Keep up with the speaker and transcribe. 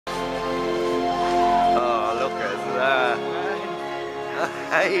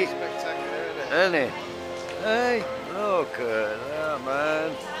Hey, Spectacular, isn't it? Hey, look at that, man.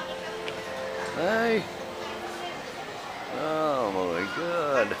 Hey. Oh my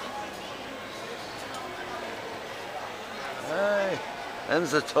God. Hey. Them's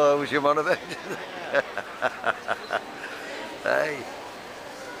the tiles you're on about. Hey.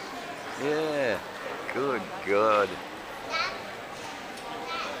 Yeah. Good God.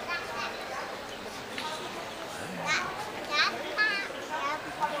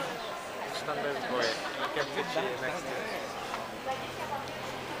 Stand over for it. Get a picture here next to it.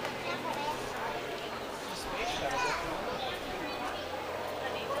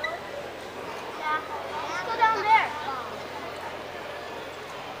 Let's go down there.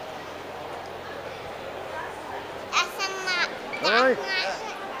 Alright.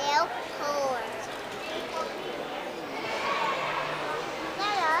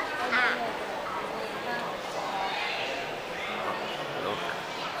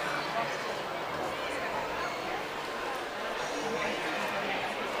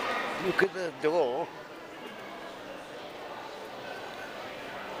 Look at the door.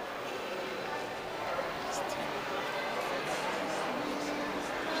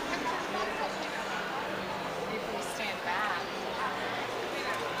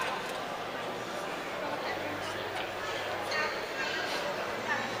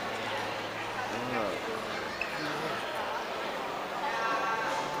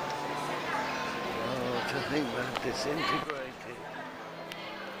 To think that disintegrated.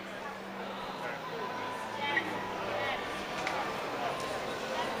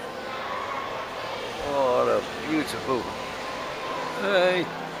 Oh, what a beautiful. Hey.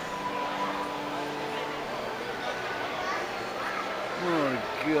 Oh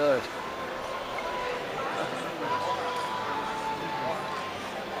God.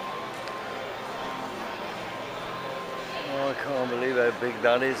 Oh, I can't believe how big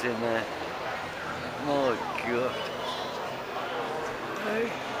that is in there. My God. Hey.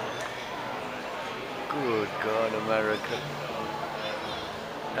 Good God, America.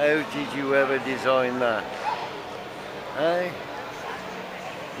 How did you ever design that? Hey?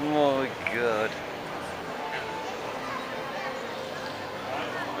 My God.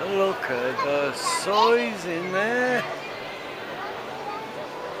 Look at the size in there.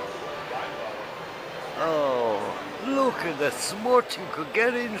 Oh, look at the smut you could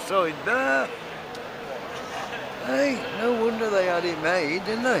get inside there. Hey, no wonder they had it made,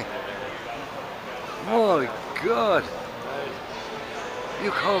 didn't they? My God.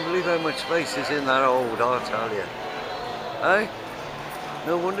 You can't believe how much space is in that old, I tell you. Hey?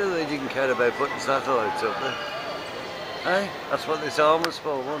 No wonder they didn't care about putting satellites up there. Hey? That's what this arm was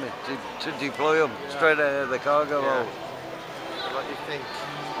for, wasn't it? To deploy them straight out of the cargo hold. What do you think?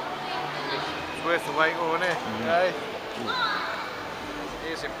 It's worth the wait, won't it? Hey?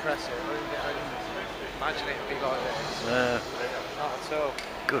 It is impressive. I didn't imagine it'd be like this. Not at all.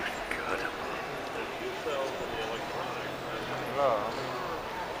 Good God. Look.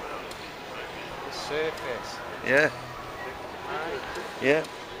 The surface. Yeah. Yeah.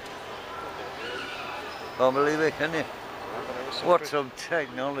 Can't believe it, can you? What some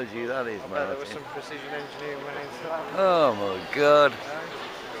technology that is, man. There was some precision engineering went into that. Oh my God.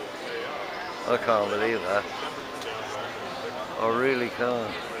 I can't believe that. I really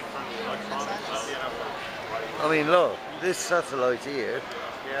can't. I mean, look, this satellite here,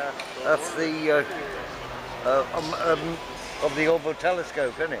 that's the of the Hubble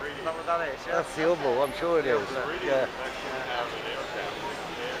telescope, isn't it? Is that what that is? Yeah. That's the Hubble, I'm sure it is. Yeah.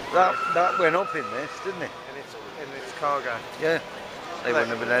 That went up in this, didn't it? In its cargo. Yeah. They wouldn't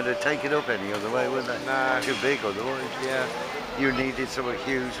have been able to take it up any other way, would they? No. Too big otherwise. Yeah. You needed something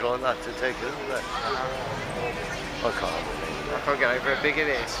huge like that to take it up there. I can't believe it. I can't get over how big it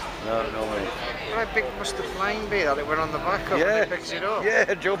is. No, no way. How big must the plane be that it went on the back of and it picks it up?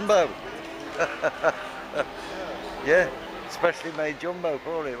 Yeah, jumbo. Yeah, especially made jumbo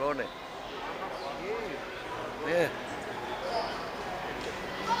for it, wasn't it? Yeah.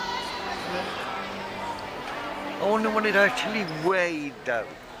 I wonder what it actually weighed though,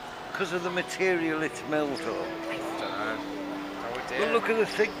 because of the material it's melt of. I don't know. Oh dear. But look at the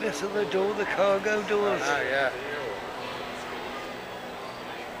thickness of the door, the cargo doors. Oh yeah.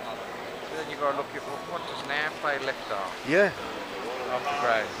 So then you've got to look at what does an airplane lift off? Yeah. Off the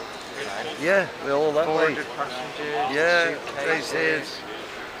ground. Yeah, with all that weight. 400 passengers, Yeah, suitcases. this is.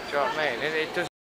 Do you know what I mean? It does